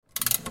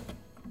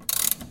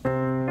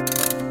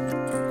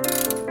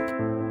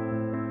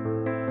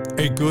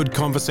A good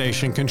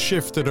conversation can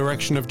shift the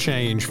direction of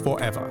change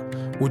forever.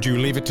 Would you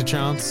leave it to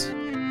chance?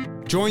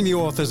 Join the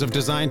authors of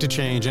Design to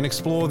Change and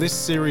explore this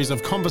series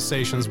of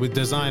conversations with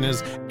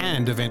designers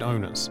and event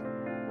owners.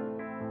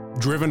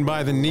 Driven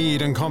by the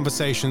need and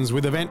conversations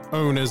with event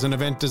owners and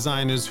event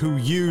designers who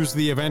use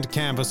the event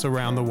canvas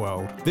around the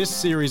world, this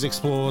series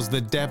explores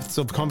the depths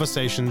of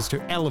conversations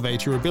to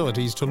elevate your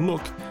abilities to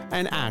look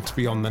and act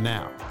beyond the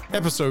now.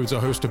 Episodes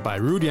are hosted by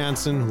Ruud,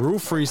 Janssen,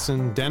 Rolf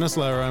Friesen, Dennis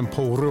Lehrer, and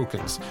Paul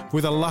Rukens,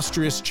 with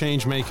illustrious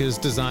changemakers,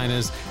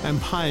 designers,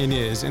 and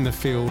pioneers in the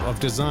field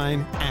of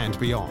design and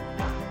beyond.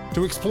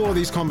 To explore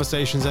these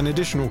conversations and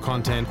additional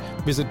content,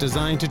 visit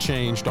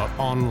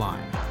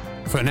DESIGNtoCHANGE.online.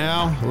 For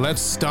now, let's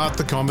start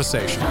the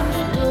conversation.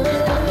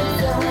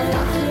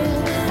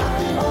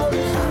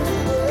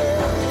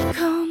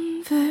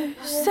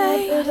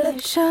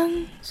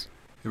 Conversations.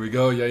 Here we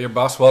go. Jayr,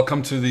 boss.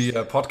 Welcome to the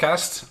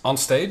podcast On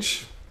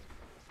Stage.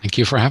 Thank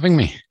you for having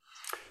me.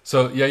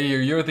 So,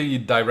 Jayr, you're the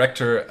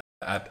director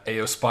at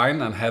AO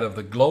Spine and head of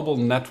the Global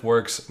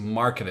Networks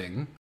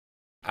Marketing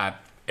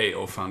at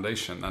AO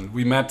Foundation. And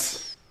we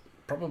met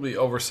probably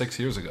over 6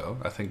 years ago,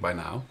 I think by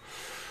now.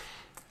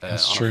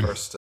 That's true.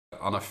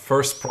 On a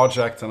first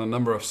project and a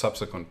number of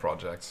subsequent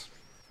projects.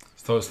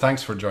 So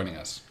thanks for joining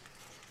us.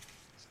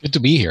 Good to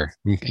be here.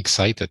 I'm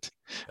excited.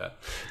 Yeah.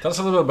 Tell us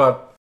a little bit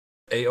about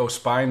AO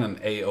Spine and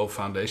AO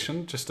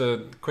Foundation. Just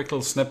a quick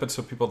little snippet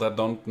so people that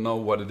don't know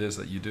what it is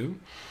that you do.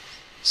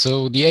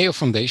 So the AO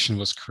Foundation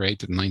was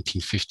created in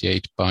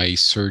 1958 by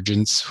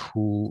surgeons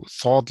who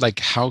thought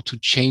how to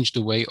change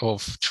the way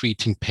of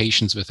treating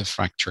patients with a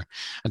fracture.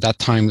 At that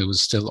time, it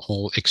was still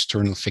all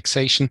external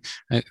fixation.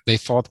 They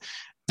thought,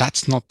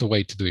 that's not the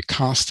way to do it.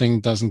 Casting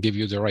doesn't give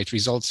you the right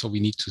results, so we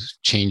need to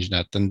change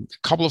that. And a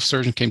couple of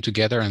surgeons came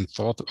together and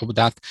thought of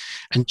that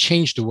and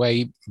changed the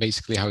way,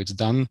 basically, how it's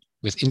done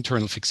with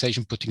internal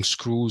fixation, putting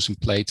screws and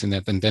plates in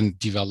it, and then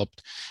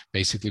developed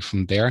basically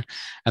from there.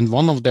 And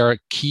one of their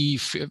key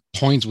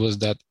points was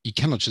that you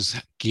cannot just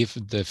give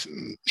the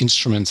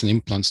instruments and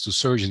implants to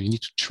surgeons. You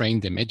need to train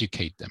them,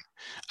 educate them,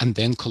 and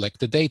then collect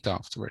the data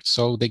afterwards.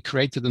 So they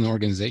created an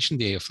organization,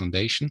 the AO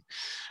Foundation,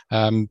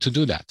 to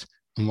do that.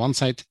 On one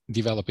side,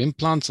 develop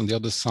implants. On the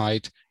other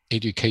side,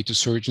 educate the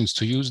surgeons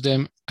to use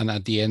them. And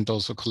at the end,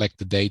 also collect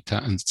the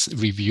data and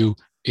review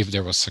if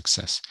there was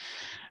success.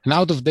 And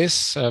out of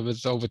this,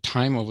 over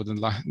time, over the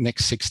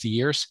next 60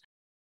 years,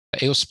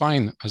 AO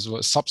Spine, as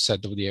a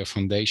subset of the AO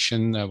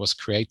Foundation, was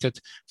created,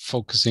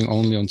 focusing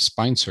only on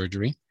spine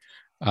surgery.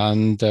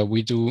 And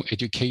we do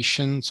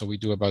education. So we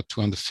do about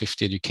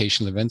 250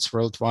 educational events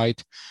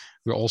worldwide.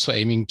 We're also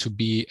aiming to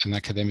be an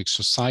academic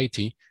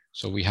society.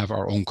 So we have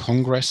our own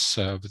congress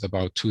with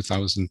about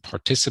 2,000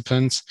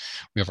 participants.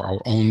 We have our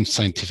own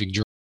scientific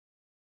journal,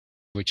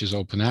 which is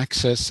open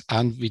access,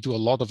 and we do a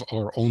lot of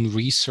our own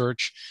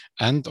research.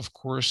 And of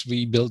course,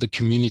 we build a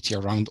community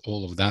around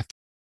all of that.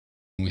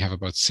 We have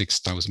about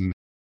 6,000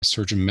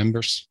 surgeon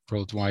members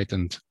worldwide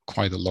and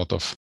quite a lot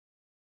of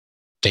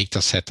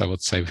data set, I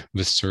would say,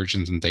 with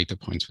surgeons and data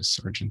points with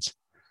surgeons.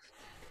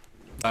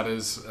 That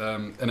is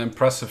an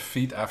impressive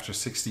feat after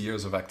 60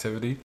 years of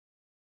activity.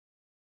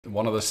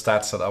 One of the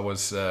stats that I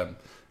was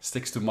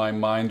sticks to my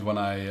mind when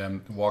I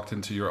walked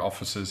into your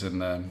offices in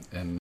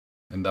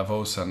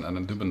Davos and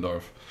in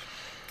Dubendorf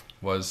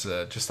was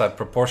just that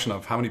proportion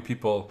of how many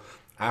people,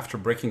 after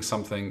breaking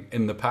something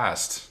in the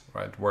past,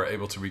 right, were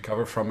able to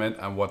recover from it,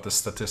 and what the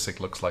statistic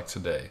looks like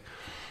today.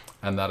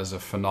 And that is a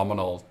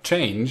phenomenal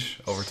change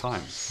over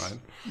time, right?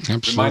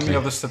 Absolutely. Remind me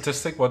of the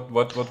statistic. What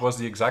was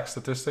the exact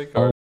statistic?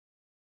 Or?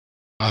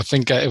 I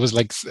think it was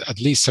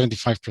at least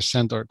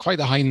 75%, or quite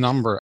a high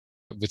number,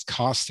 with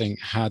casting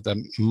had a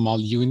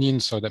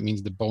malunion. So that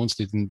means the bones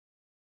didn't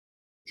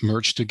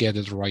merge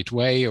together the right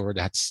way, or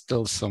they had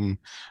still some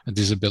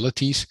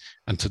disabilities.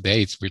 And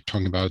today we're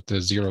talking about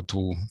 0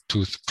 to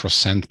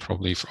 2%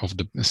 probably of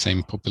the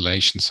same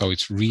population. So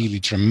it's really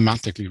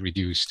dramatically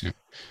reduced. Yeah.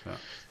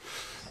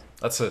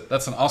 That's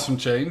an awesome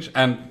change.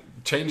 And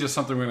change is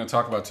something we're going to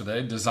talk about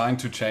today. Design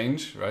to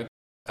change, right?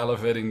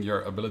 Elevating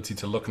your ability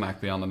to look and act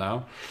beyond the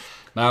now.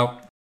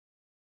 Now,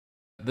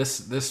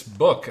 this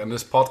book and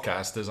this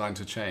podcast, Design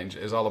to Change,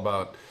 is all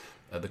about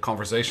the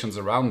conversations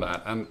around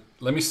that. And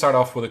let me start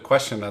off with a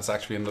question that's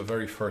actually in the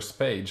very first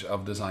page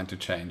of Design to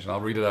Change, and I'll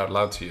read it out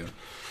loud to you.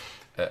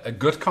 A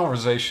good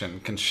conversation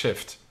can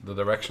shift the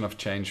direction of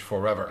change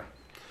forever.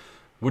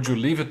 Would you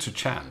leave it to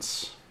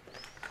chance?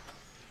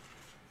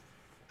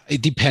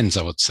 It depends,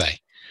 I would say.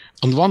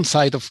 On one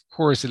side, of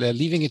course,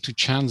 leaving it to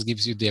chance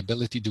gives you the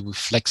ability to be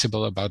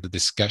flexible about the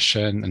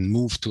discussion and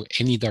move to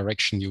any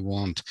direction you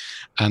want.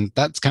 And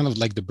that's kind of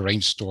like the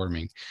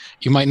brainstorming.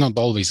 You might not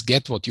always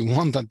get what you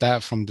want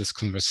from this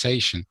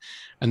conversation.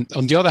 And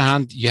on the other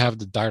hand, you have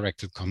the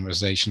directed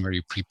conversation where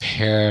you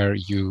prepare,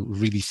 you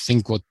really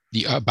think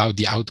about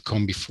the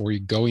outcome before you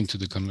go into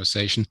the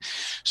conversation.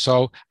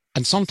 So,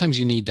 and sometimes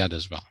you need that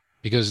as well.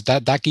 because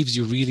that gives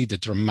you really the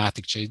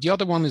dramatic change. The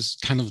other one is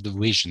kind of the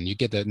vision. You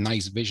get a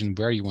nice vision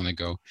where you want to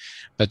go.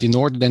 But in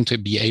order then to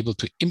be able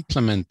to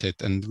implement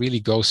it and really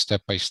go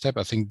step by step,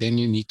 I think then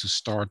you need to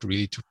start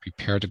really to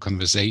prepare the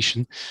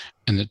conversation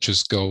and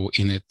just go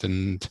in it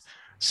and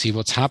see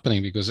what's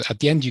happening. Because at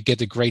the end, you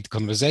get a great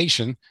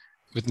conversation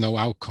with no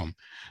outcome.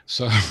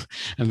 So,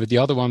 and with the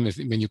other one,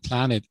 when you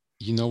plan it,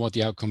 you know what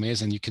the outcome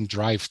is and you can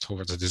drive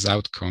towards this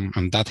outcome,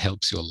 and that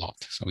helps you a lot.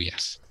 So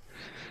yes.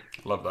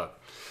 Love that.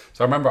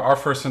 So I remember our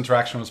first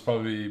interaction was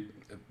probably,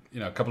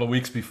 a couple of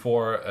weeks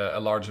before a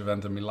large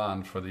event in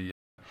Milan for the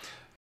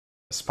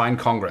Spine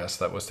Congress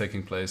that was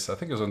taking place. I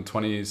think it was in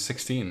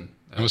 2016.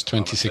 It was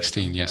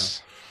 2016,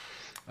 yes.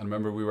 I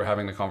remember we were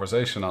having a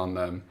conversation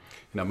on,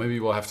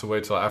 maybe we'll have to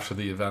wait till after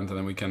the event and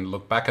then we can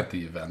look back at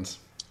the event.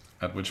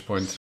 At which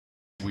point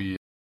we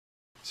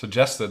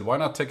suggested, why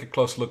not take a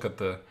close look at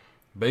the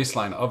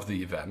baseline of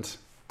the event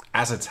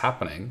as it's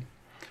happening,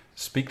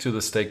 speak to the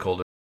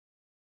stakeholders,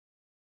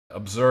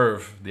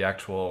 observe the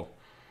actual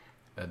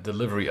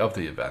delivery of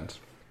the event.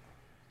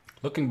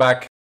 Looking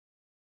back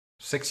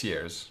 6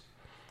 years,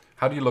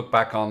 how do you look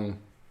back on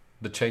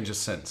the changes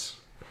since?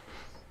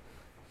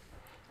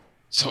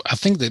 So I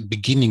think the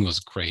beginning was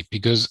great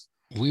because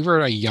we were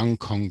a young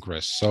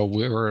Congress. So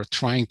we were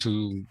trying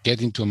to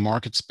get into a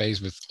market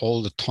space with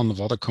all the ton of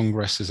other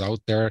congresses out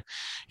there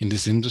in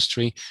this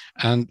industry.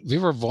 And we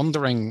were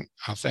wondering,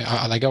 I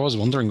was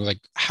wondering,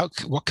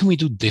 what can we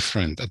do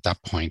different at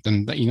that point?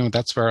 And,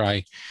 that's where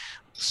I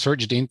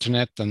searched the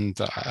internet. And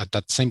at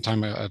that same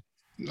time,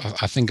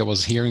 I think I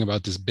was hearing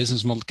about this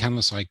business model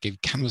canvas. So I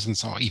gave canvas and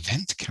saw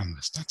event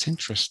canvas. That's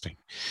interesting.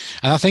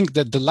 And I think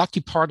that the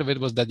lucky part of it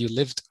was that you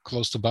lived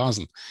close to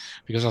Basel,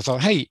 because I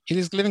thought, hey, he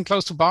is living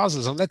close to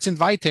Basel, so let's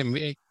invite him.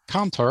 It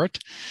can't hurt.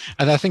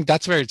 And I think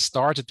that's where it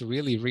started to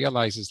really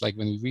realize is like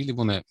when we really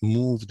want to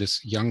move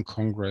this young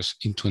Congress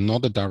into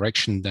another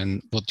direction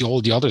than what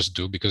all the others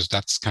do, because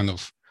that's kind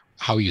of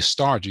how you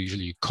start.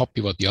 Usually you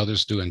copy what the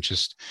others do and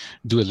just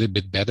do a little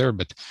bit better.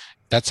 But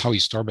that's how you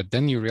start. But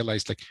then you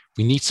realize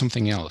we need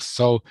something else.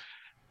 So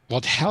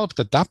what helped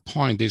at that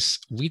point is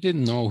we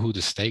didn't know who the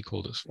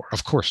stakeholders were.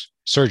 Of course,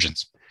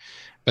 surgeons.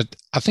 But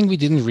I think we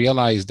didn't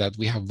realize that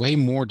we have way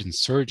more than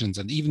surgeons.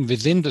 And even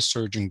within the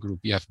surgeon group,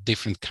 you have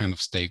different kind of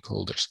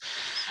stakeholders.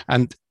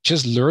 And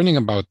just learning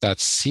about that,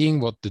 seeing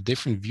what the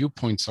different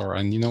viewpoints are.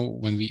 And,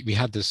 when we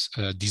had this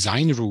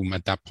design room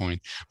at that point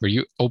where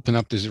you open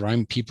up this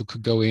room, people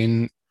could go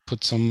in,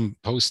 put some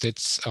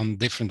post-its on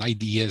different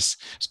ideas,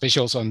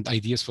 especially also on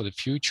ideas for the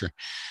future.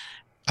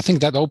 I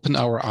think that opened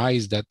our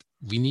eyes that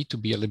we need to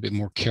be a little bit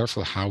more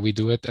careful how we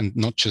do it and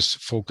not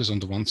just focus on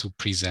the ones who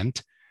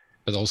present,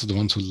 but also the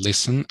ones who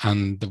listen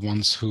and the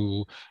ones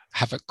who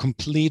have a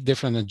complete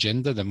different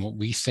agenda than what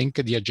we think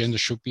the agenda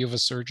should be of a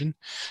surgeon.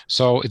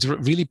 So it's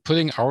really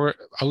putting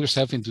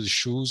ourselves into the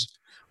shoes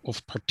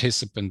of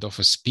participant, of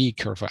a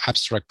speaker, of an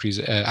abstract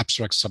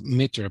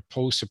submitter, a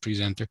poster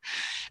presenter.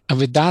 And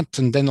with that,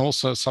 and then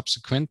also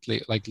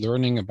subsequently,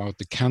 learning about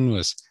the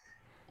canvas,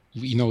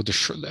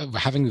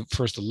 having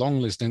first a long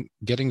list, then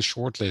getting the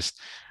short list,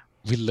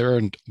 we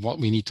learned what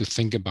we need to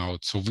think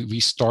about. So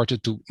we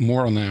started to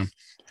more on a,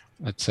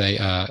 let's say,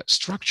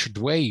 structured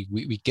way.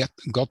 We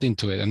got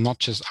into it, and not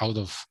just out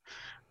of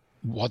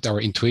what our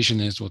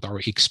intuition is, what our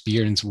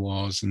experience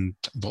was, and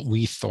what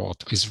we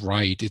thought is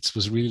right. It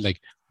was really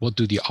what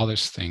do the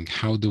others think?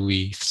 How do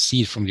we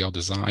see it from the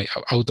other's eye,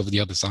 out of the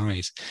other's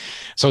eyes?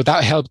 So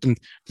that helped. And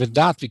with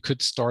that, we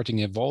could start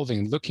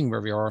evolving, looking where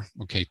we are.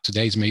 Okay,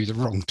 today is maybe the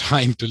wrong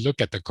time to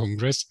look at the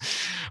Congress,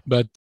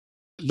 but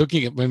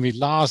looking at when we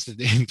last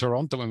in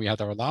Toronto, when we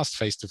had our last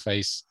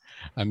face-to-face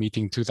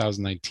meeting in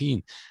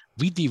 2019,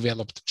 we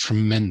developed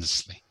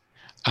tremendously.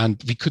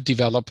 And we could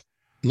develop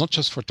not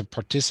just for the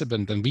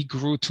participant, and we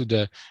grew to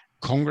the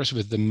Congress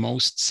with the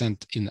most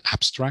sent in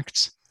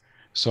abstracts.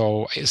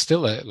 So it's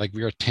still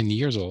we are 10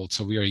 years old,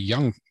 so we are a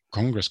young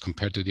Congress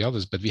compared to the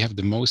others, but we have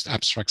the most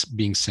abstracts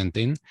being sent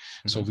in.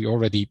 Mm-hmm. So we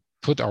already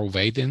put our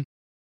weight in.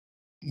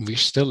 We're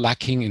still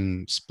lacking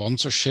in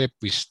sponsorship.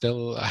 We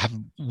still have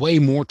way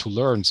more to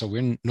learn. So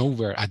we're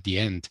nowhere at the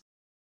end.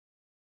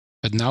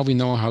 But now we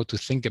know how to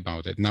think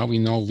about it. Now we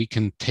know we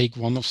can take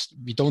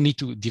we don't need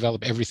to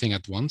develop everything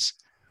at once.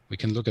 We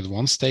can look at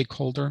one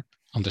stakeholder,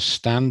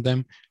 understand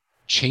them,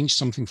 change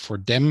something for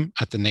them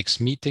at the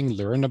next meeting,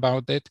 learn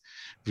about it,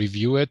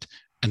 review it,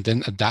 and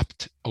then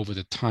adapt over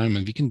the time.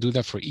 And we can do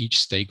that for each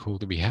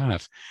stakeholder we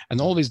have, and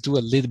always do a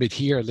little bit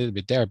here, a little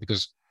bit there,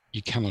 because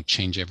you cannot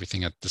change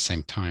everything at the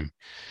same time.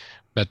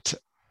 But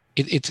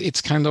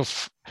it's kind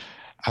of,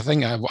 I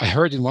think I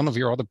heard in one of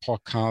your other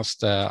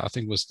podcasts, I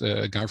think it was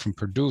the guy from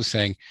Purdue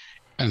saying,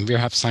 and we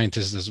have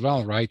scientists as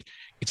well, right?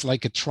 It's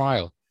like a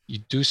trial. You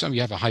do something,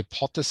 you have a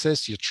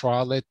hypothesis, you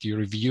trial it, you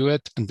review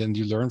it, and then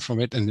you learn from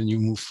it, and then you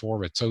move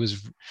forward. So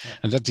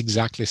and that's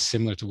exactly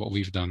similar to what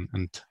we've done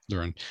and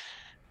learned.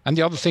 And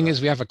the other thing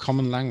is we have a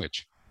common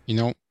language,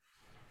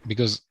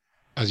 because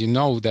as you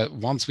know, that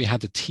once we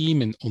had the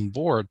team on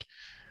board,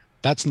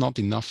 that's not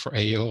enough for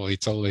AO.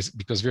 It's always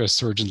because we're a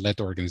surgeon-led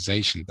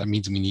organization. That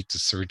means we need the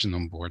surgeon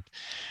on board.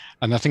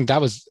 And I think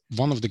that was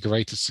one of the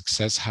greatest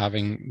success,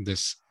 having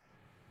this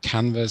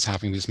canvas,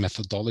 having this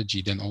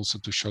methodology, then also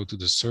to show to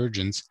the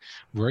surgeons,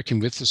 working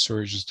with the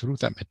surgeons through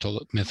that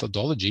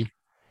methodology,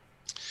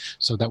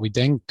 so that we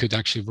then could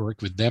actually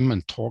work with them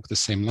and talk the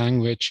same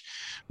language,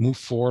 move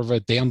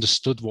forward. They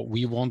understood what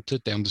we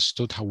wanted. They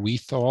understood how we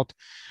thought,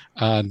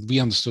 and we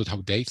understood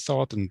how they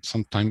thought. And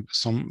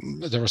sometimes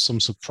there were some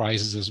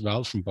surprises as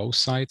well from both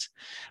sides.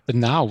 But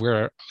now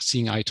we're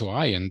seeing eye to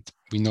eye, and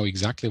we know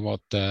exactly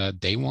what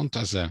they want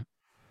as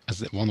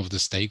one of the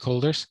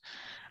stakeholders,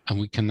 and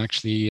we can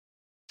actually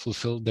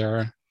fulfill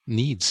their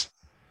needs.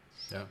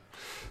 Yeah,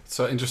 it's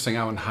so interesting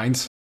how in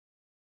hindsight,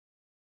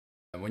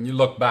 when you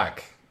look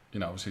back,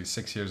 obviously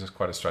 6 years is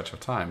quite a stretch of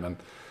time, and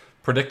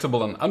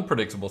predictable and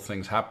unpredictable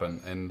things happen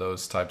in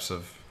those types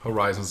of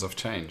horizons of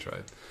change,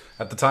 right?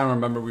 At the time, I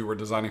remember we were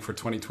designing for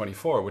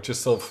 2024, which is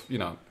still,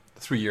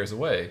 3 years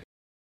away.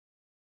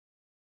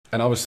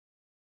 And obviously,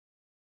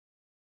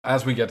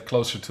 as we get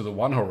closer to the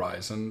one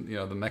horizon,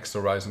 the next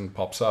horizon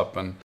pops up,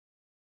 and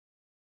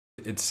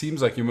it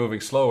seems like you're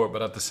moving slower,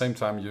 but at the same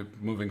time, you're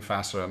moving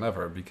faster than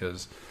ever,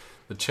 because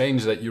the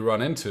change that you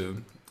run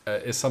into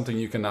is something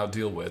you can now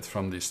deal with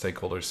from the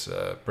stakeholders'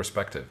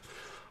 perspective.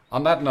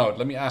 On that note,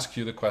 let me ask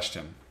you the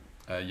question,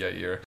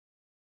 Jayr.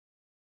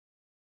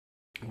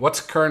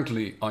 What's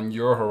currently on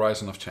your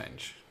horizon of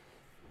change?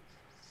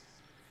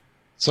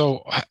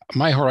 So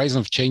my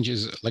horizon of change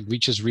is like we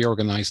just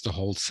reorganized the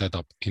whole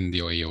setup in the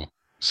OAO.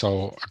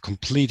 So a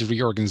complete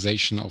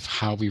reorganization of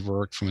how we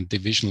work from a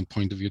divisional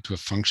point of view to a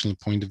functional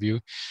point of view.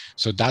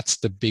 So that's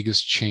the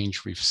biggest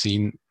change we've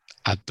seen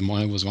at the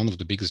moment. It was one of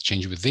the biggest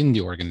changes within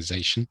the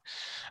organization.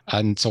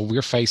 And so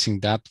we're facing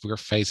that. We're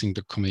facing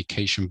the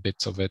communication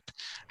bits of it,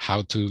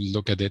 how to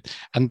look at it.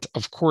 And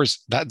of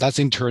course, that's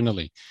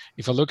internally.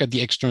 If I look at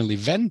the external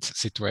event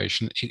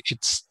situation,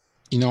 it's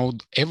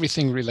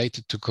everything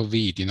related to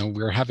COVID.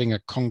 We're having a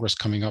Congress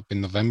coming up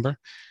in November.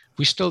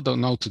 We still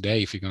don't know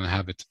today if we're going to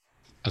have it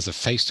as a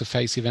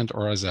face-to-face event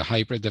or as a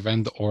hybrid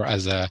event or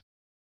as a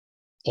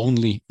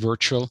only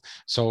virtual.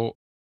 So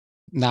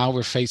now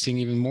we're facing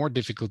even more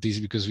difficulties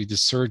because we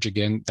just surge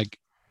again. Like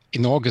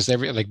in August,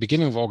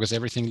 beginning of August,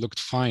 everything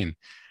looked fine.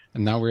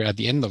 And now we're at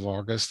the end of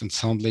August, and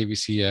suddenly we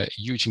see a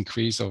huge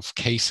increase of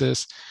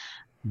cases,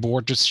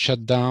 borders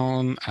shut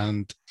down,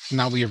 and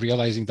now we're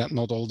realizing that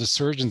not all the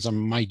surgeons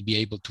might be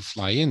able to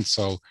fly in.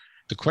 So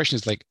the question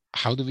is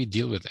how do we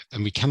deal with it?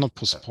 And we cannot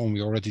postpone.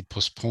 We already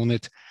postponed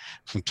it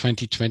from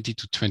 2020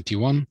 to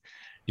 21.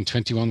 In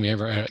 21, we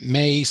were at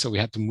May, so we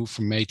had to move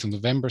from May to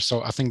November.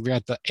 So I think we're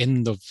at the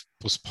end of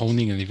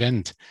postponing an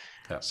event.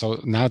 Yeah.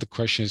 So now the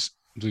question is,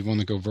 do we want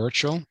to go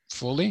virtual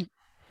fully,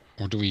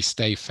 or do we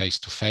stay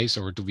face-to-face,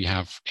 or do we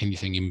have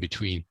anything in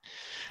between?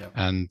 Yeah.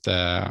 And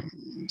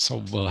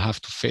so we'll have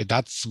to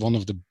that's one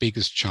of the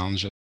biggest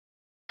challenges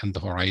on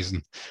the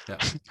horizon. Yeah.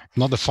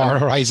 Not a far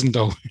horizon,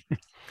 though.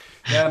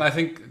 Yeah, and I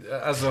think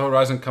as the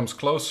horizon comes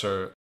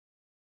closer,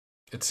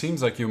 it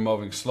seems like you're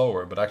moving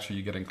slower, but actually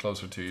you're getting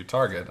closer to your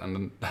target,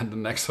 and then the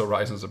next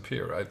horizons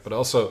appear, right? But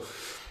also,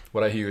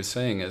 what I hear you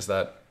saying is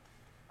that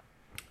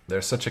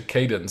there's such a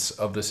cadence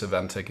of this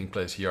event taking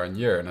place year on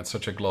year, and it's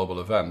such a global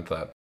event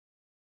that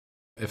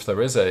if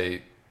there is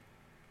a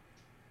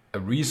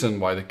reason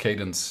why the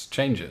cadence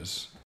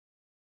changes,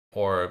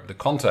 or the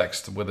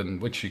context within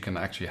which you can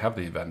actually have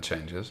the event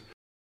changes,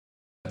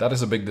 that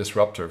is a big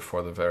disruptor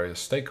for the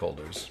various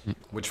stakeholders,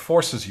 which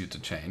forces you to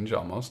change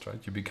almost, right?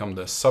 You become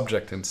the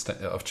subject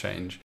of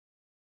change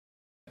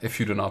if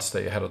you do not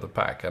stay ahead of the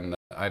pack. And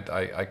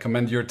I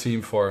commend your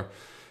team for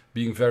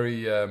being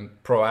very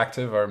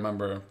proactive. I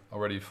remember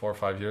already 4 or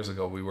 5 years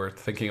ago, we were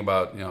thinking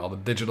about all the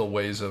digital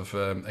ways of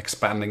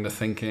expanding the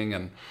thinking.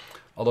 And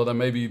although there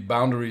may be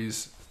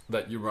boundaries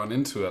that you run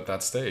into at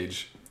that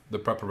stage, the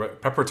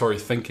preparatory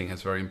thinking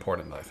is very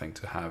important, I think,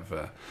 to have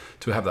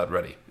that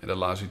ready. It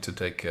allows you to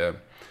take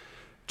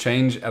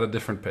change at a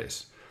different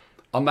pace.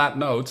 On that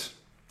note,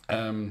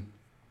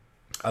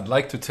 I'd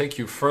like to take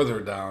you further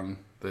down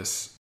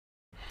this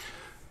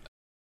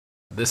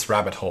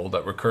rabbit hole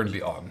that we're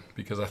currently on,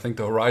 because I think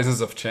the horizons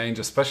of change,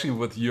 especially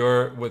with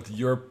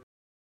your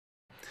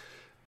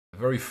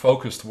very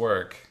focused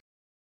work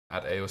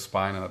at AO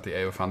Spine and at the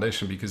AO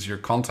Foundation, because your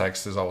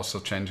context is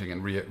also changing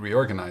and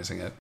reorganizing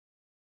it.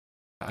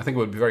 I think it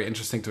would be very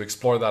interesting to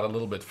explore that a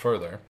little bit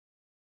further,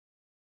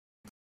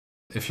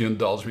 if you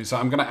indulge me. So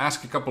I'm going to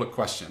ask a couple of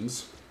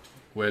questions,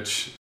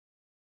 which,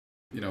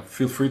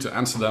 feel free to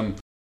answer them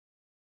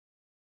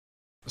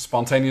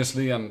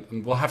spontaneously,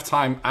 and we'll have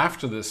time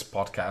after this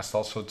podcast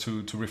also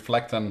to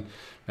reflect and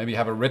maybe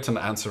have a written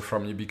answer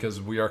from you,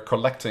 because we are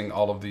collecting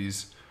all of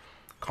these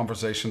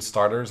conversation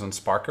starters and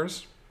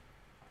sparkers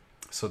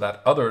so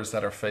that others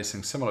that are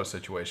facing similar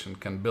situation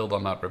can build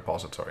on that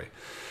repository.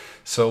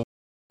 So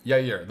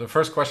Jayr, the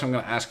first question I'm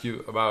going to ask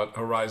you about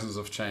horizons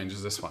of change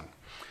is this one.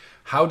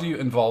 How do you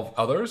involve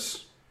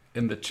others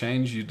in the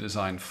change you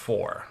design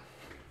for?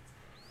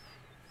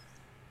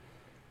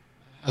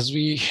 As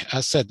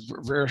said,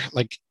 we're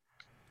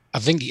I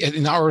think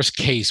in our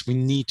case, we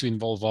need to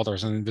involve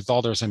others. And with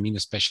others, I mean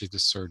especially the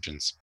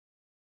surgeons.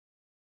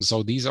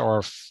 So these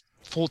are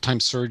full-time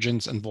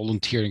surgeons and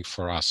volunteering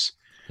for us.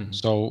 Mm-hmm.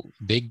 So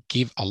they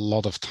give a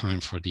lot of time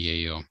for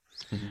the AO.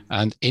 Mm-hmm.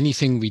 And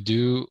anything we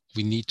do,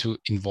 we need to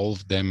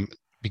involve them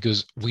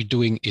because we're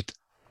doing it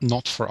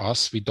not for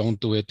us. We don't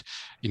do it,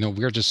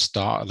 we're just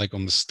like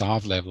on the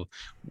staff level.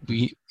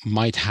 We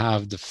might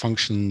have the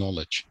functional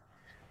knowledge,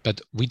 but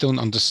we don't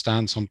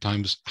understand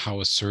sometimes how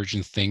a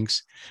surgeon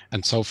thinks.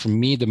 And so for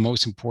me, the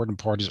most important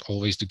part is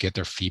always to get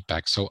their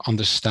feedback. So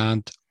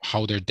understand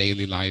how their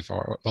daily life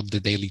are, what the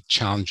daily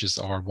challenges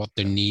are, what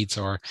their needs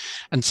are.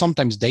 And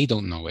sometimes they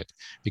don't know it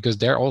because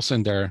they're also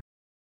in their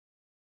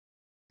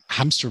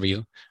hamster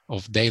wheel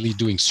of daily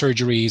doing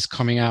surgeries,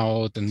 coming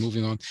out and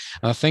moving on.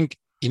 And I think,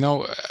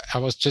 I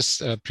was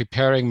just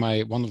preparing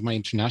one of my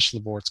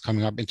international boards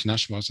coming up,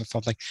 international boards. I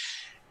thought like,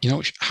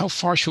 how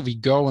far should we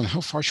go and how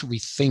far should we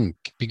think?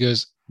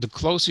 Because the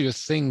closer you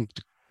think,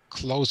 the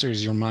closer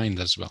is your mind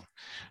as well.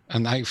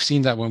 And I've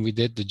seen that when we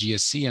did the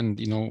GSC and,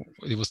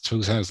 it was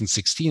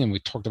 2016 and we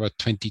talked about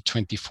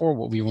 2024,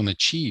 what we want to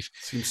achieve.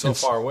 Seems so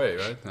far away,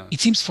 right? Yeah. It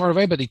seems far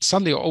away, but it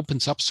suddenly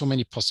opens up so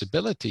many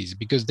possibilities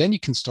because then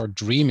you can start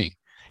dreaming.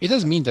 It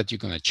doesn't mean that you're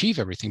going to achieve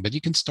everything, but you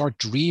can start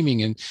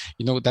dreaming. And,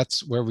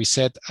 that's where we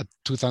said at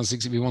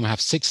 2016, we want to have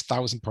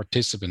 6,000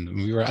 participants.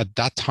 And at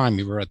that time,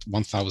 we were at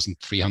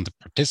 1,300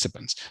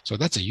 participants. So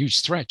that's a huge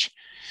stretch.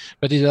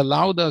 But it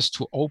allowed us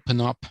to open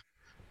up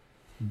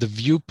the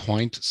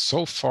viewpoint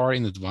so far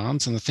in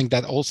advance. And I think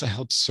that also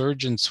helps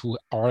surgeons who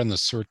are in a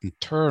certain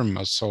term.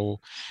 So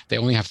they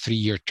only have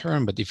 3-year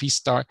term. But if we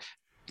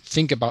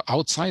think about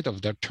outside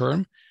of their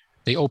term,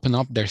 they open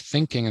up their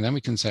thinking and then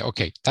we can say,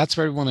 okay, that's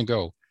where we want to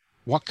go.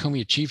 What can we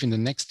achieve in the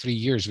next 3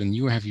 years when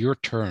you have your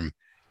term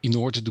in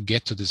order to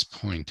get to this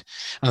point?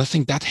 And I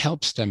think that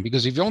helps them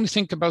because if you only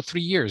think about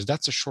 3 years,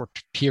 that's a short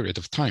period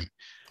of time.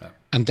 Yeah.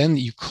 And then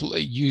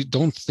you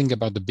don't think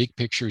about the big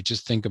picture, you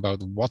just think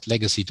about what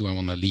legacy do I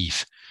want to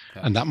leave?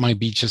 Yeah. And that might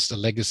be just a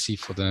legacy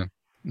for the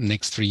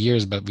next 3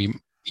 years, but we,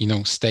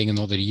 staying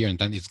another year and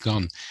then it's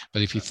gone.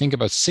 But if you think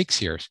about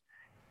 6 years,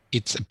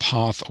 it's a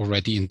path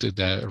already into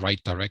the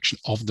right direction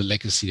of the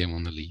legacy they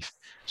want to leave.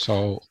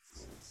 So.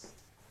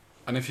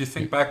 And if you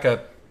think back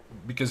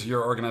because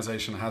your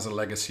organization has a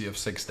legacy of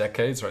 6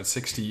 decades, right?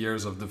 60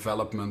 years of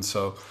development.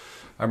 So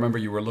I remember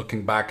you were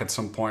looking back at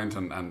some point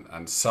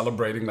and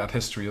celebrating that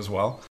history as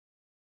well.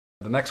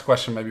 The next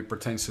question maybe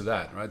pertains to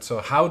that, right? So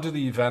how do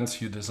the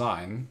events you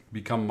design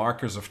become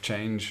markers of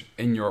change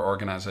in your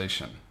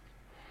organization?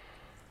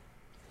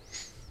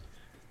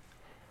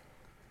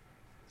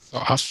 So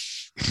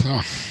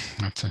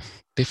that's a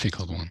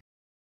difficult one.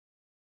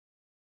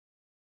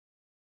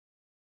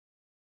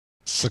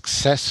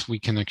 Success we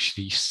can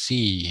actually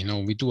see.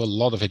 We do a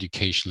lot of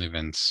educational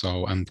events.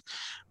 So, and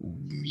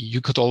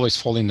you could always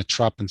fall in the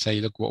trap and say,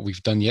 look, what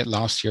we've done yet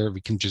last year, we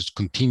can just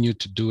continue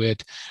to do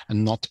it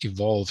and not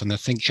evolve. And I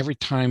think every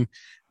time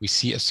we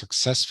see a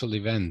successful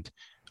event,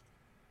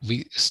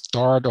 we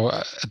start, or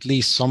at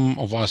least some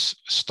of us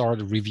start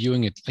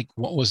reviewing it, like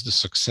what was the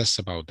success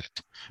about it?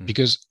 Mm-hmm.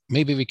 Because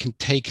maybe we can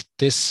take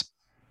this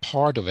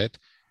part of it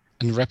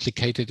and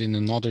replicate it in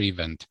another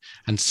event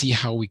and see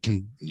how we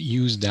can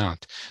use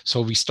that. So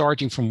we're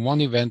starting from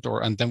one event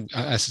and then,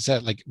 as I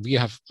said, like we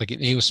have, like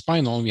in AO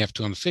Spinal, we have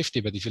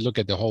 250, but if you look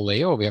at the whole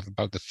AO, we have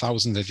about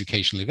 1,000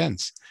 educational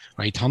events,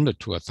 or 800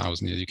 to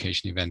 1,000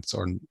 education events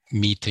or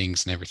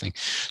meetings and everything.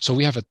 So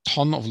we have a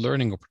ton of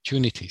learning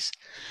opportunities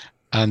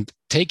and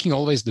taking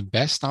always the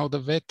best out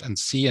of it and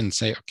see and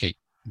say, okay,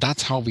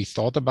 that's how we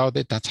thought about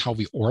it. That's how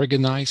we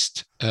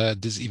organized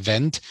this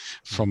event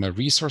from a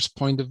resource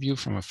point of view,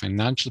 from a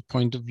financial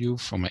point of view,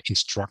 from an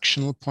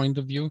instructional point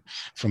of view,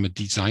 from a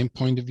design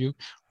point of view.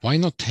 Why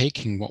not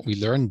taking what we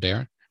learned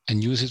there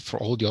and use it for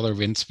all the other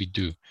events we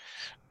do?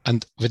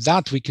 And with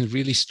that, we can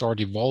really start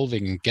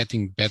evolving and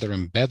getting better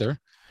and better.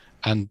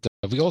 And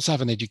we also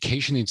have an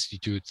education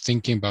institute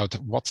thinking about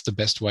what's the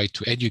best way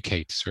to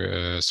educate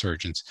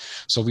surgeons.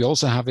 So we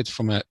also have it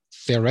from a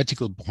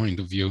theoretical point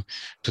of view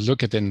to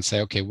look at it and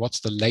say, okay, what's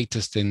the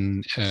latest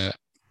in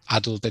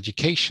adult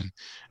education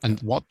and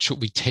what should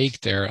we take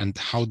there and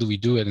how do we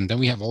do it? And then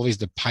we have always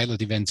the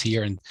pilot events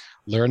here and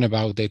learn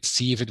about it,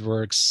 see if it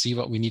works, see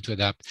what we need to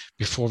adapt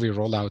before we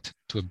roll out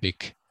to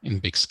big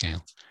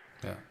scale.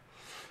 Yeah,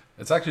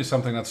 it's actually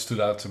something that stood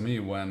out to me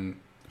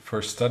when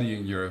first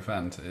studying your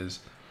event is,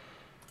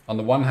 on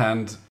the one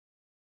hand,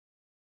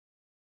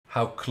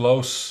 how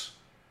close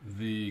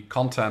the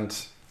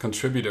content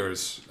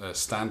contributors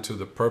stand to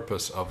the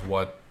purpose of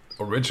what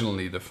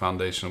originally the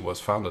foundation was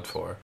founded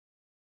for,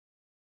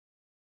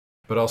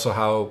 but also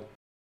how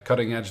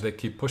cutting edge they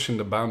keep pushing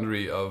the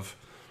boundary of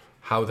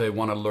how they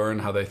want to learn,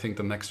 how they think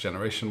the next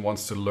generation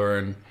wants to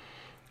learn.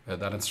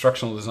 That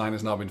instructional design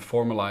has now been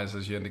formalized,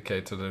 as you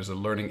indicated. There's a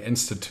learning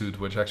institute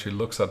which actually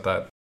looks at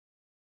that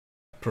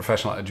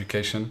professional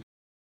education.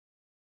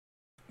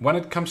 When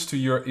it comes to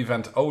your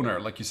event owner,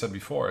 like you said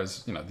before,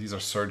 these are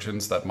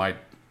surgeons that might,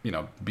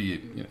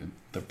 be,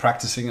 they're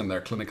practicing in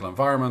their clinical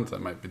environment, they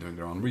might be doing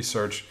their own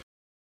research.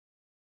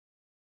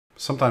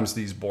 Sometimes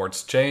these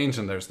boards change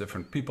and there's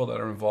different people that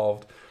are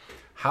involved.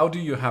 How do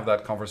you have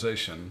that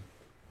conversation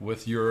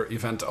with your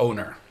event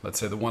owner? Let's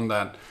say the one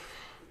that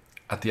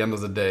at the end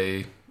of the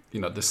day,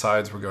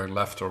 decides we're going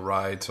left or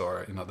right,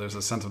 or, there's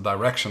a sense of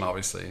direction,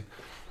 obviously.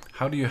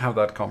 How do you have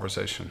that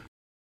conversation?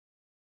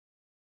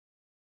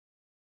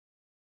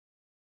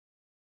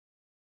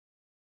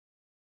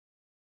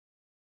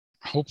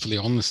 Hopefully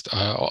honest.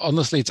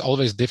 Honestly, it's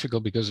always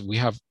difficult because we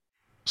have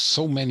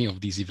so many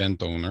of these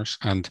event owners,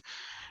 and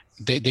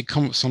they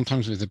come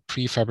sometimes with a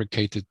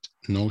prefabricated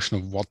notion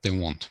of what they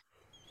want.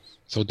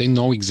 So they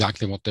know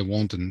exactly what they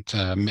want, and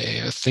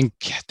I think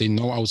they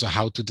know also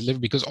how to deliver,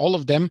 because all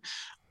of them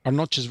are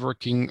not just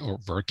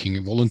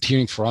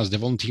volunteering for us. They're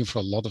volunteering for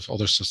a lot of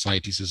other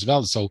societies as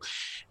well. So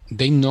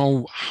they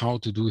know how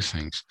to do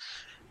things.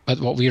 But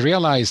what we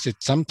realized is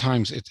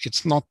sometimes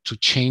it's not to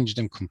change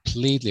them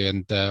completely.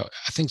 And I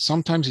think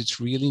sometimes it's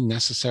really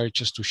necessary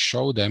just to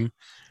show them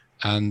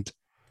and,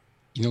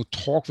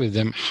 talk with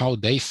them how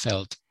they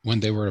felt when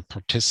they were a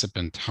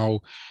participant.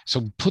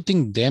 So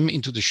putting them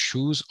into the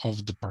shoes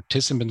of the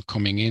participant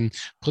coming in,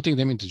 putting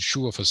them into the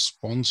shoe of a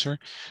sponsor,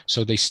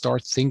 so they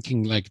start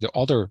thinking like the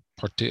other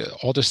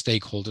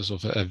stakeholders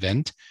of an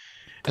event.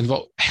 And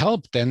what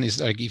helped then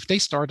is, like, if they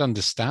start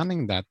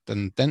understanding that,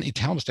 then it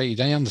helps.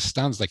 They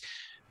understand, like,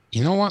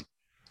 you know what,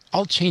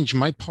 I'll change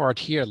my part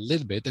here a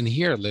little bit and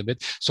here a little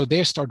bit. So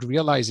they start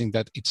realizing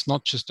that it's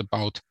not just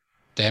about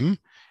them,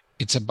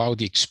 it's about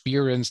the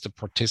experience, the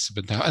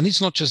participant. And it's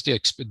not just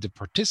the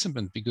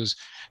participant, because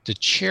the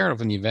chair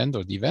of an event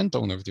or the event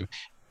owner,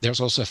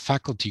 there's also a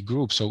faculty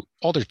group, so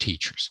other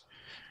teachers.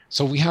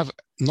 So we have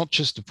not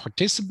just the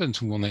participants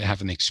who want to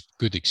have a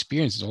good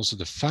experience, it's also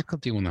the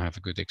faculty who want to have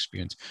a good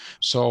experience.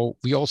 So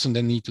we also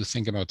then need to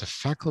think about the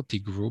faculty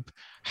group,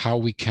 how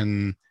we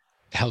can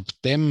help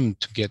them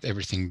to get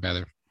everything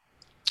better.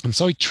 And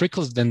so it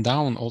trickles then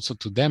down also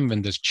to them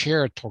when the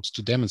chair talks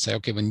to them and say,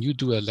 okay, when you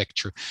do a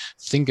lecture,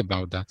 think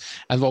about that.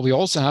 And what we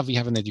also have, we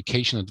have an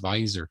education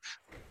advisor.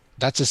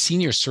 That's a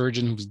senior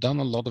surgeon who's done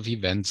a lot of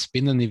events,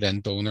 been an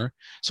event owner.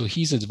 So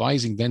he's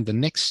advising then the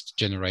next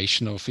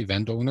generation of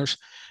event owners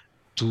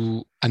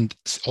and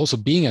also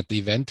being at the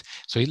event.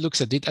 So he looks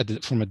at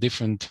it from a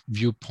different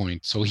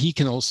viewpoint. So he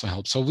can also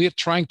help. So we're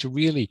trying to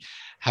really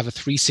have a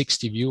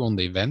 360 view on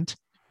the event,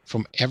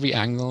 from every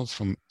angle,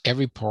 from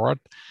every part.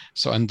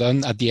 So, and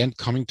then at the end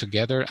coming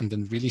together and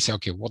then really say,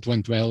 okay, what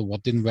went well,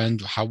 what didn't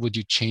went, how would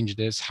you change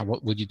this?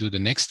 What would you do the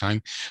next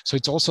time? So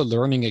it's also a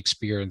learning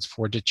experience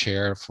for the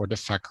chair, for the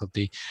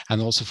faculty,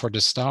 and also for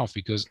the staff,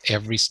 because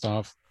every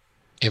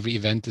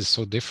event is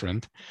so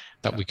different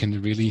that we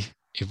can really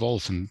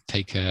evolve and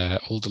take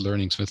all the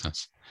learnings with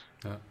us.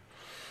 Yeah,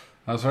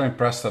 I was very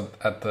impressed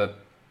at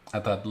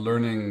that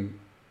learning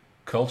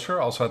culture.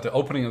 Also at the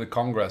opening of the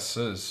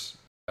congresses,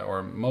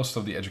 or most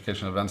of the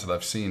education events that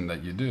I've seen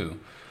that you do,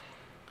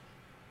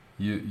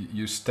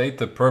 you state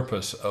the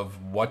purpose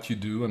of what you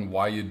do and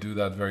why you do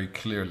that very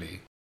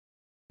clearly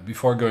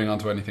before going on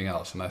to anything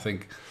else. And I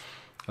think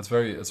it's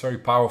very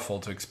powerful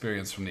to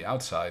experience from the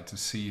outside, to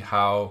see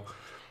how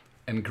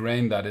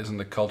ingrained that is in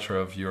the culture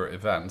of your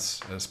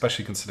events,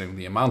 especially considering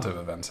the amount of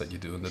events that you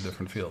do in the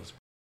different fields.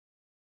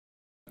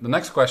 The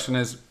next question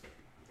is,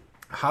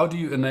 how do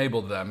you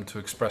enable them to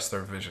express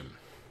their vision?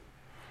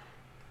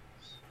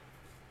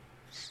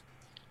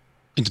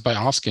 It's by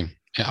asking.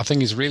 I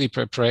think it's really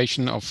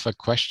preparation of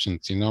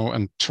questions,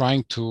 and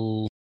trying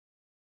to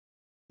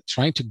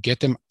get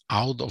them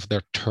out of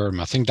their term.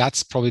 I think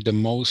that's probably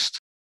the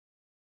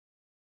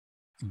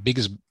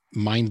biggest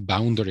mind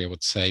boundary, I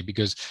would say,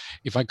 because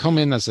if I come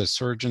in as a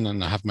surgeon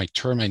and I have my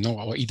term, I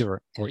know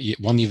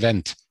one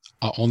event,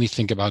 I'll only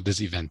think about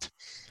this event,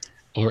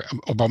 or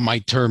about my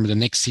term the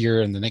next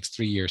year and the next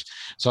 3 years.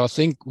 So I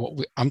think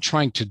what I'm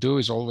trying to do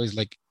is always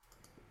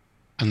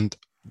and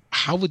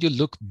how would you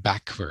look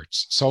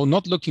backwards? So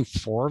not looking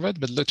forward,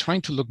 but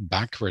trying to look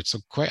backwards. So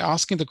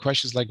asking the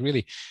questions,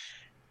 really,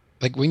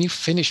 when you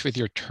finish with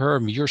your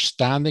term, you're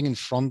standing in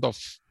front of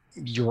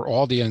your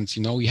audience,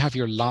 you have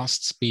your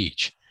last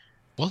speech.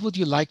 What would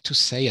you like to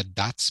say at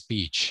that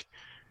speech?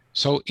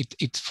 So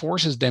it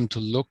forces them to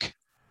look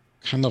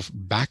kind of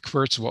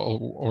backwards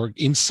or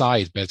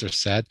inside, better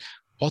said.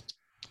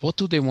 What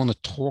do they want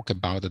to talk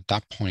about at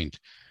that point?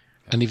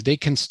 And if they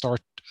can start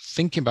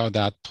thinking about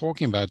that,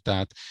 talking about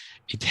that,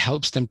 it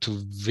helps them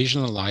to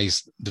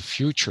visualize the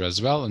future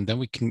as well. And then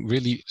we can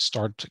really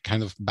start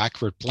kind of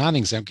backward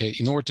planning. Say, okay,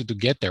 in order to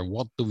get there,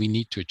 what do we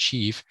need to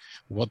achieve?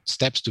 What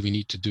steps do we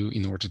need to do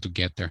in order to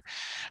get there?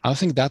 I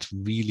think that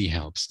really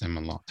helps them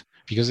a lot,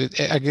 because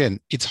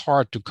it's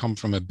hard to come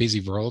from a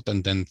busy world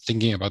and then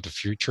thinking about the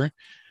future.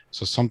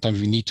 So sometimes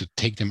we need to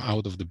take them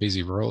out of the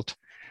busy world,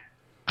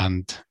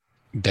 and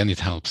then it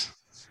helps.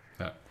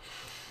 Yeah.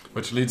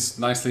 Which leads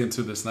nicely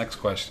into this next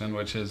question,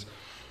 which is,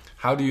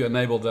 how do you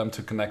enable them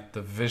to connect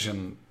the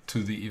vision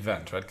to the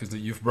event, right? Because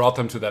you've brought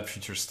them to that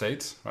future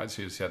state, right?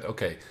 So you said,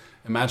 okay,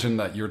 imagine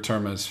that your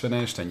term is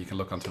finished and you can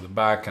look onto the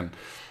back and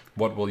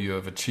what will you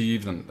have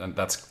achieved? And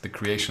that's the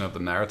creation of the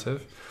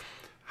narrative.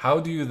 How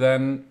do you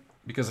then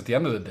because at the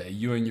end of the day,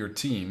 you and your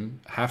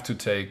team have to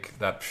take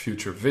that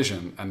future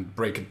vision and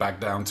break it back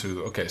down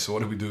to, okay, so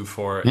what do we do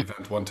for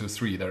event 1, 2,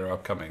 3 that are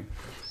upcoming?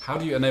 How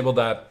do you enable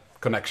that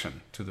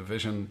connection to the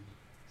vision,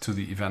 to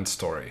the event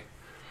story?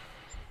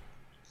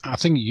 I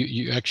think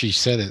you actually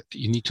said it.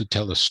 You need to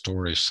tell a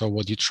story. So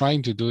what you're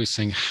trying to do is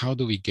saying, how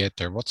do we get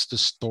there? What's the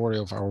story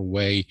of our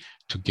way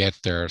to get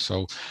there?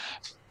 So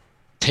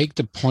take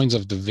the points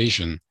of the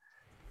vision,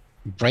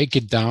 break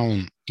it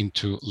down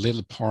into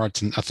little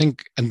parts. And I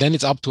think, and then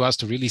it's up to us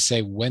to really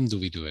say, when do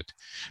we do it?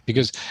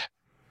 Because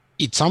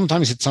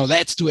sometimes it's so,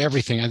 let's do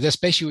everything. And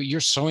especially you're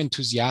so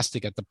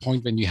enthusiastic at the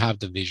point when you have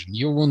the vision,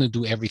 you want to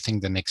do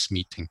everything the next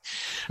meeting.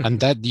 And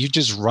that you're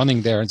just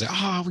running there and say,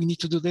 we need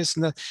to do this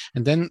and that.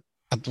 And then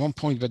at one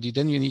point, but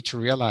then you need to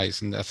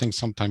realize, and I think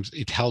sometimes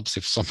it helps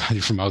if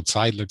somebody from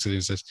outside looks at it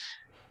and says,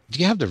 do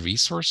you have the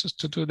resources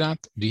to do that?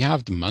 Do you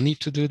have the money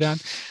to do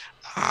that?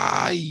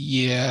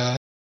 Yeah.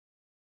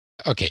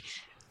 Okay.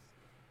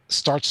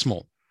 Start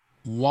small.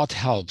 What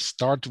helps?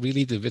 Start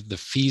really with the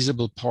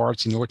feasible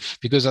parts in order,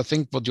 because I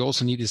think what you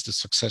also need is the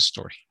success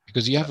story,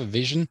 because you have a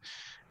vision.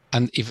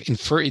 And if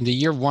in the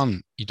year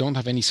 1, you don't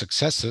have any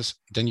successes,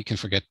 then you can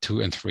forget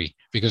 2 and 3,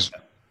 because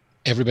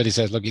everybody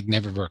says, look, it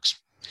never works.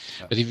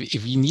 Yeah. But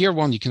if in year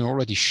 1, you can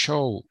already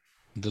show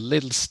the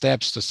little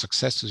steps, the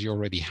successes you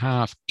already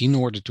have in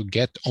order to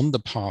get on the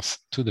path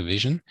to the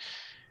vision,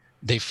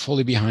 they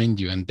follow behind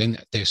you. And then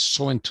they're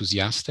so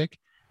enthusiastic,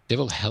 they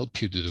will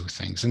help you to do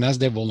things. And as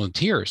they're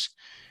volunteers,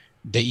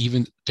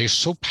 they're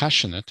so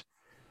passionate.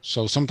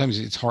 So sometimes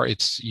it's hard,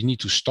 you need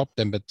to stop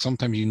them, but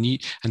sometimes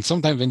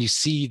sometimes when you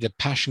see the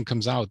passion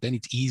comes out, then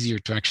it's easier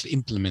to actually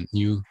implement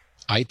new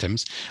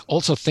items.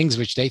 Also things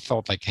which they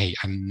thought like, hey,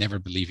 I never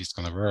believe it's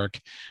going to work.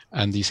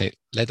 And they say,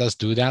 let us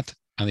do that.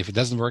 And if it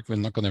doesn't work, we're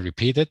not going to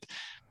repeat it,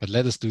 but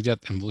let us do that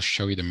and we'll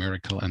show you the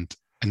miracle. And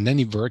then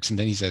it works. And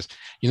then he says,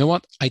 you know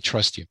what? I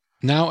trust you.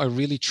 Now I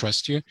really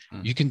trust you.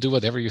 You can do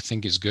whatever you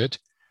think is good.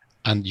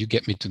 And you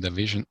get me to the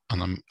vision,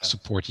 and I'm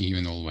supporting you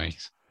in all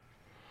ways.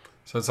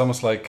 So it's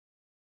almost like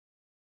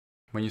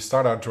when you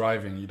start out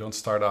driving, you don't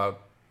start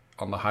out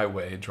on the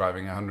highway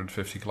driving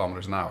 150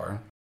 kilometers an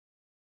hour,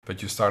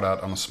 but you start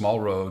out on a small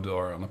road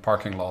or on a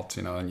parking lot,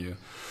 and you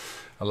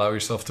allow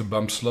yourself to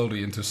bump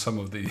slowly into some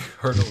of the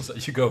hurdles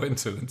that you go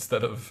into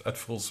instead of at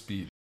full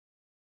speed.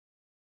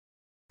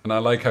 And I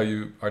like how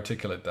you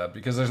articulate that,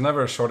 because there's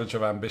never a shortage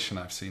of ambition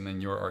I've seen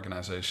in your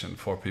organization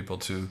for people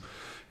to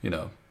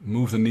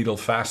move the needle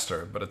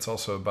faster, but it's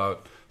also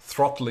about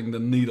throttling the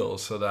needle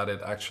so that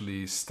it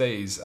actually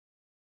stays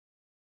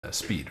at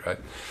speed, right?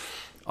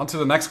 On to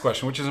the next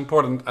question, which is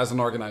important as an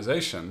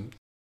organization,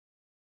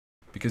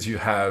 because you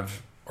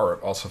have, or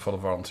also for the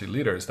volunteer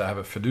leaders, they have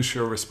a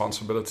fiduciary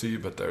responsibility,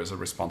 but there's a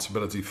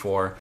responsibility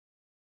for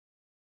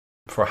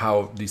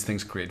how these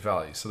things create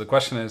value. So the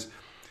question is,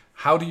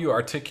 how do you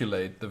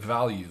articulate the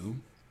value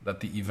that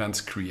the events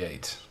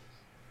create?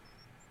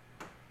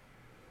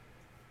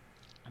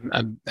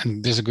 And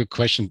there's a good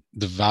question,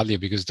 the value,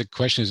 because the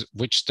question is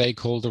which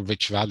stakeholder,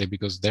 which value,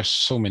 because there's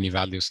so many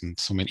values and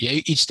so many,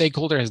 each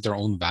stakeholder has their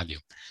own value.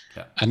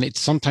 Yeah. And it's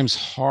sometimes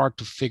hard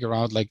to figure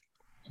out like,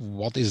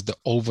 what is the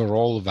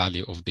overall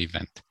value of the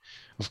event?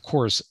 Of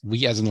course,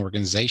 we as an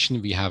organization,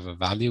 we have a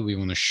value we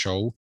want to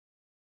show.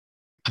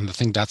 And I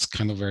think that's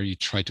kind of where you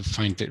try to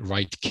find the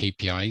right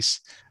KPIs.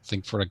 I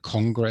think for a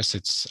Congress,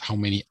 it's how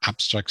many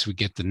abstracts we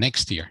get the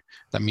next year.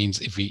 That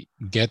means if we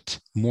get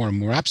more and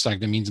more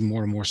abstract, that means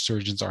more and more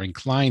surgeons are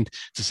inclined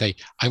to say,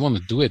 I want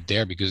to do it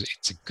there because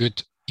it's a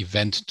good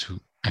event to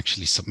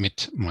actually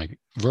submit my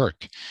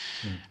work.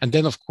 And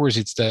then, of course,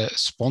 it's the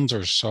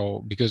sponsors.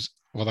 So, because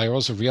what I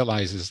also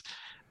realize is,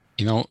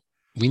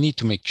 we need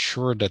to make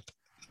sure that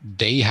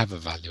they have a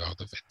value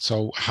out of it.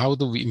 So how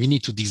do we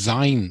need to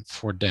design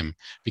for them.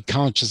 We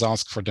can't just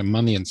ask for the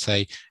money and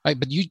say, right,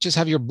 but you just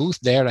have your booth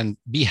there and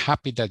be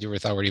happy that you're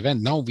with our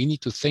event. No, we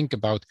need to think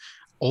about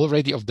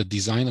already of the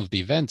design of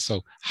the event.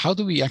 So how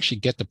do we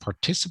actually get the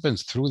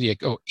participants through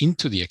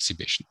into the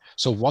exhibition?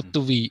 So what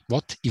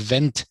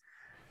event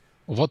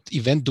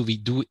do we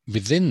do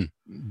within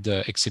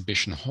the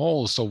exhibition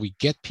hall so we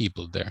get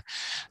people there?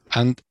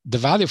 And the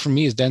value for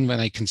me is then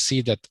when I can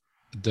see that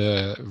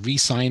the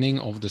re-signing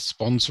of the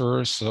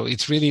sponsors. So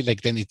it's really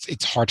like, then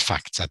it's hard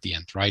facts at the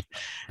end, right?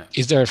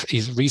 Yeah.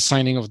 Is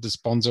re-signing of the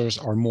sponsors,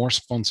 or more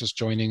sponsors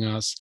joining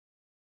us?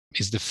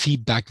 Is the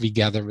feedback we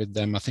gather with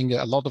them? I think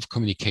a lot of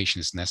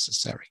communication is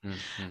necessary.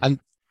 Mm-hmm.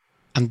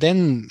 And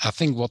then I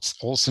think what's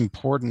also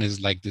important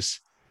is like the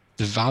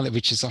value,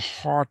 which is a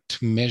hard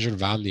to measure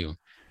value,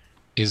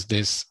 is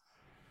this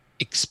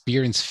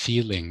experience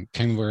feeling,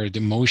 kind of where the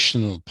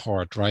emotional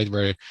part, right?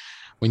 Where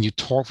when you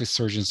talk with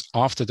surgeons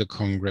after the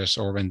Congress,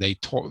 or when they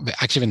talk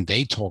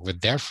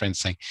with their friends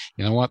saying,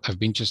 you know what, I've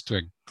been just to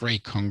a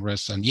great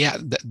Congress, and yeah,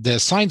 the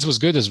science was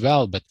good as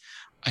well, but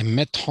I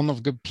met a ton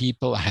of good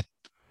people. I had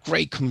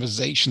great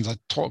conversations. I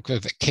talked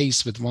with a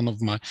case with one of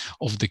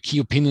the key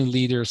opinion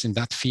leaders in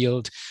that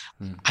field.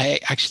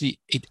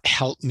 It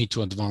helped me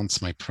to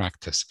advance my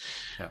practice.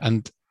 Yeah.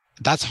 And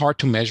that's hard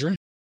to measure.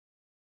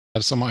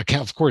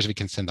 Of course, we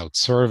can send out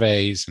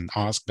surveys and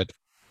ask, but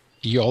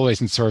you always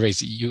in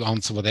surveys, you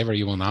answer whatever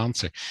you want to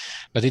answer.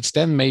 But it's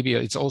then maybe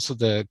it's also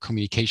the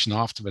communication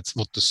afterwards,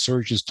 what the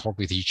surgeons talk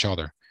with each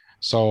other.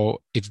 So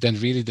it's then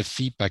really the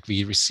feedback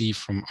we receive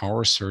from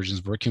our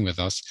surgeons working with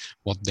us,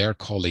 what their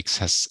colleagues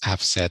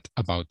have said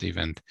about the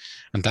event.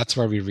 And that's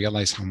where we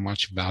realize how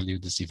much value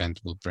this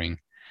event will bring.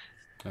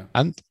 Yeah.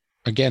 And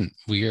again,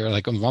 we are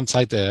like on one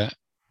side, the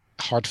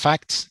hard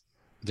facts,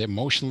 the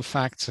emotional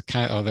facts,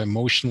 or the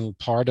emotional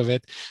part of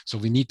it. So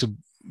we need to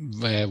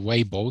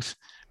weigh both,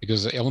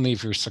 because only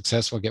if you're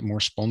successful, get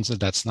more sponsors,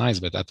 that's nice.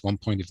 But at one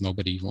point, if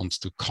nobody wants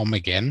to come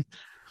again,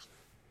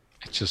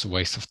 it's just a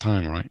waste of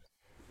time, right?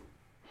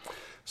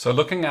 So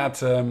looking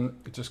at,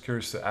 just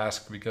curious to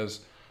ask, because,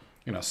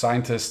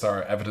 scientists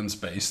are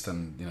evidence-based,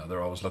 and,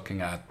 they're always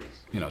looking at,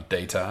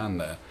 data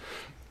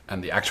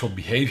and the actual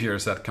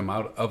behaviors that come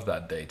out of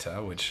that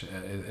data, which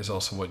is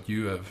also what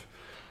you have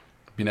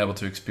been able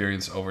to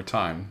experience over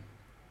time.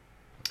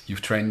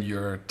 You've trained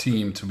your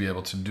team to be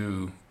able to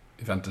do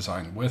event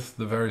design with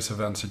the various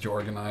events that you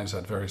organize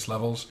at various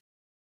levels.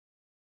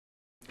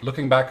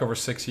 Looking back over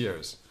 6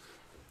 years,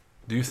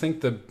 do you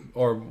think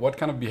what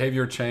kind of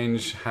behavior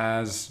change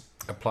has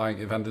applying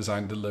event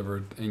design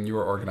delivered in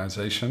your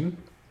organization,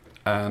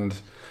 and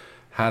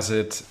has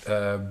it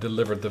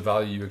delivered the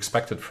value you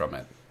expected from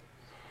it?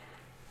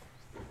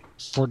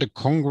 For the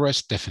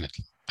Congress,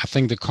 definitely. I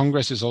think the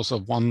Congress is also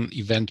one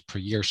event per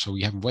year, so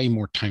we have way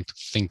more time to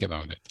think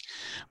about it,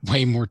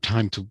 way more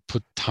time to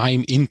put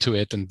time into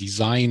it and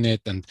design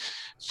it and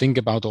think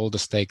about all the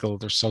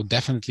stakeholders. So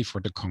definitely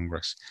for the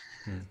Congress.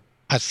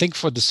 I think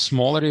for the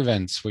smaller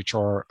events, which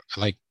are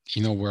like,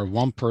 where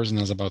one person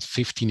has about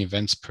 15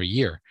 events per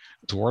year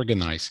to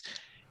organize,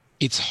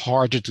 it's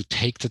harder to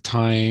take the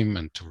time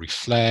and to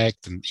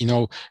reflect and,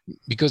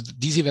 because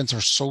these events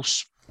are so,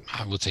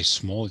 I would say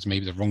small is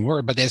maybe the wrong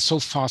word, but they're so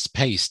fast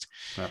paced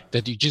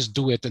that you just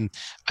do it. And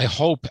I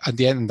hope at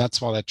the end, and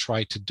that's what I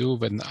try to do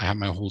when I have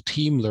my whole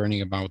team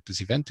learning about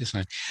this event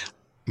design.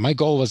 My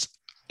goal was,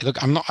 look,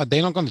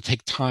 they're not going to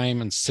take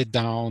time and sit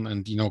down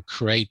and,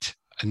 create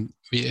an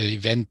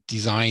event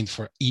design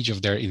for each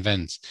of their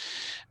events.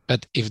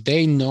 But if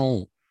they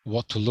know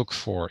what to look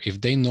for,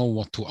 if they know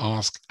what to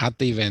ask at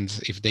the events,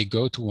 if they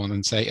go to one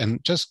and say,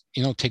 and just,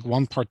 take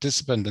one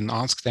participant and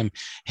ask them,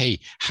 hey,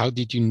 how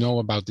did you know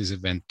about this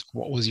event?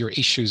 What was your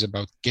issues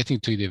about getting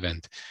to the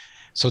event?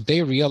 So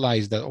they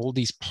realize that all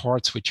these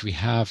parts which we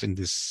have in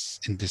this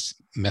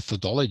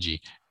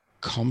methodology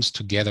comes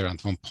together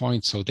at one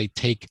point. So they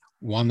take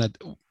one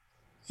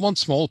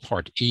small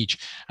part each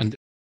and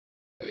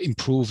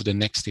improve the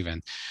next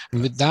event.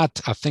 And with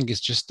that, I think it's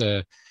just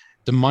the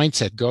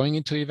mindset going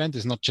into the event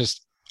is not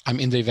just I'm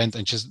in the event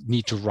and just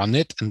need to run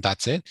it and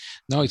that's it.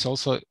 No, it's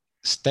also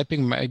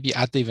stepping maybe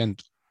at the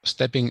event,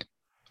 stepping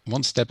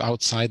one step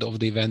outside of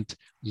the event,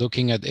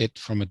 looking at it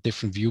from a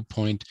different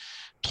viewpoint,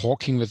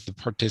 talking with the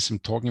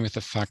participant, talking with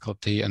the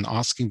faculty, and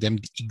asking them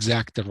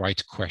the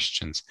right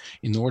questions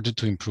in order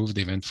to improve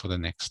the event for the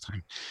next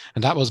time.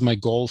 And that was my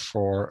goal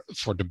for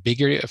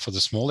the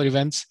smaller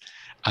events.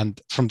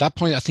 And from that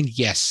point, I think,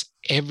 yes,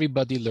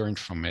 everybody learned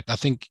from it. I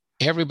think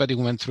everybody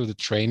who went through the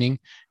training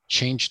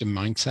changed the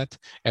mindset.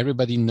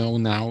 Everybody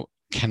now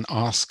can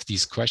ask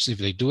these questions.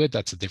 If they do it,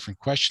 that's a different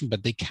question,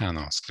 but they can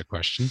ask the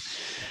question.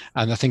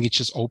 And I think it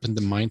just opened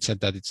the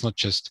mindset that it's not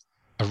just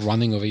a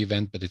running of an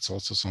event, but it's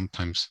also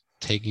sometimes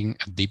taking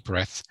a deep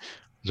breath,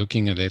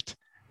 looking at it,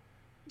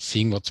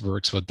 seeing what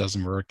works, what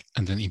doesn't work,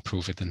 and then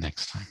improve it the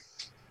next time.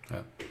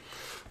 Yeah.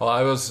 Well,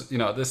 I was,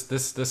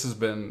 this has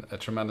been a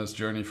tremendous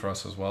journey for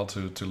us as well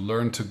to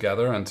learn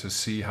together and to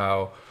see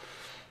how,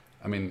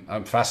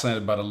 I'm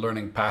fascinated by the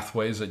learning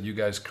pathways that you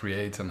guys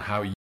create and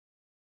how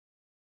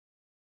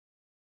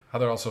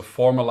they're also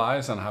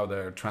formalized and how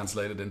they're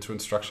translated into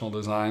instructional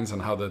designs,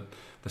 and how the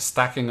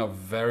stacking of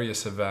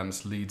various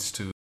events leads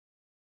to,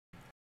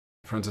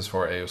 for instance,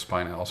 for AO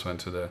Spine and also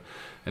into the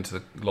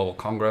Global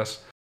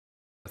Congress.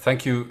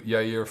 Thank you,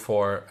 Jayr,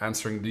 for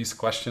answering these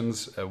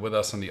questions with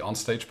us in the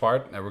on-stage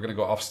part. And we're going to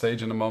go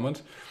off-stage in a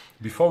moment.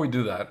 Before we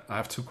do that, I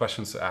have 2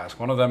 questions to ask.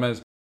 One of them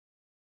is,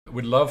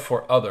 we'd love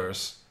for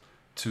others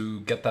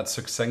to get that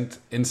succinct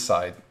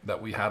insight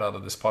that we had out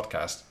of this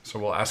podcast. So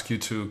we'll ask you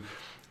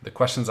the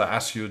questions I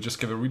asked you, just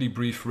give a really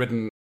brief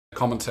written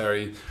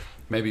commentary,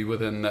 maybe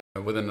within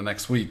the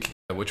next week,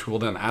 which we'll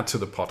then add to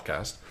the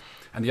podcast.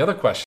 And the other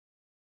question,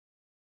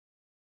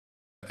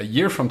 a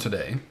year from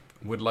today,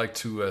 would like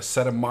to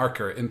set a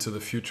marker into the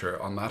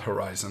future on that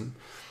horizon,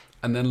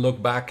 and then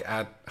look back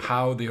at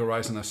how the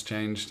horizon has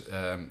changed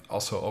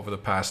also over the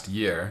past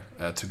year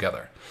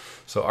together.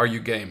 So are you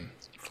game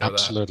for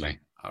Absolutely. That?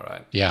 All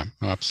right. Yeah,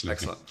 absolutely.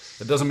 Excellent.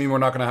 It doesn't mean we're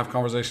not going to have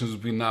conversations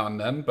between now and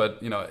then, but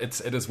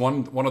it is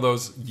one of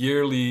those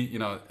yearly,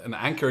 an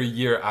anchor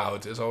year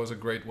out is always a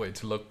great way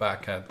to look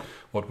back at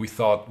what we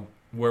thought,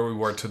 where we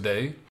were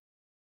today.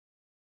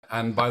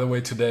 And by the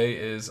way, today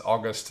is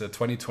August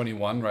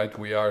 2021, right?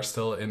 We are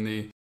still in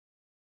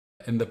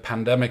the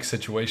pandemic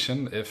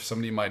situation. If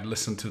somebody might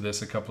listen to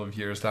this a couple of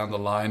years down the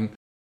line,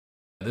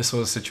 This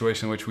was a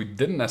situation in which we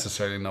didn't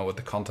necessarily know what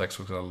the context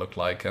was going to look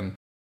like. And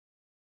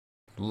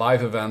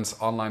live events,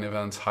 online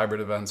events,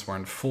 hybrid events were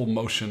in full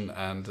motion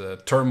and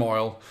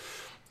turmoil.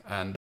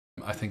 And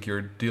I think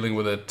you're dealing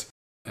with it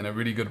in a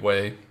really good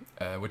way,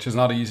 which is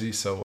not easy.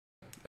 So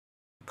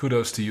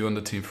kudos to you and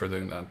the team for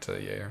doing that,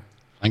 Jayr.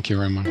 Thank you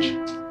very much.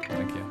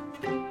 Thank you.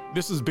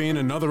 This has been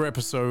another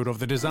episode of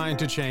the Design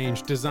to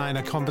Change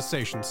Designer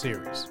Conversation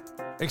series.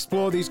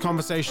 Explore these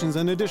conversations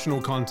and additional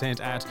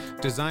content at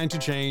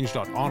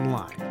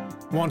DESIGNtoCHANGE.online.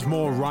 Want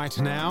more right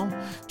now?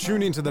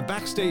 Tune into the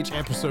backstage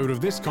episode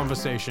of this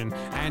conversation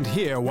and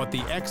hear what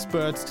the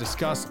experts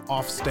discuss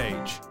off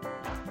stage.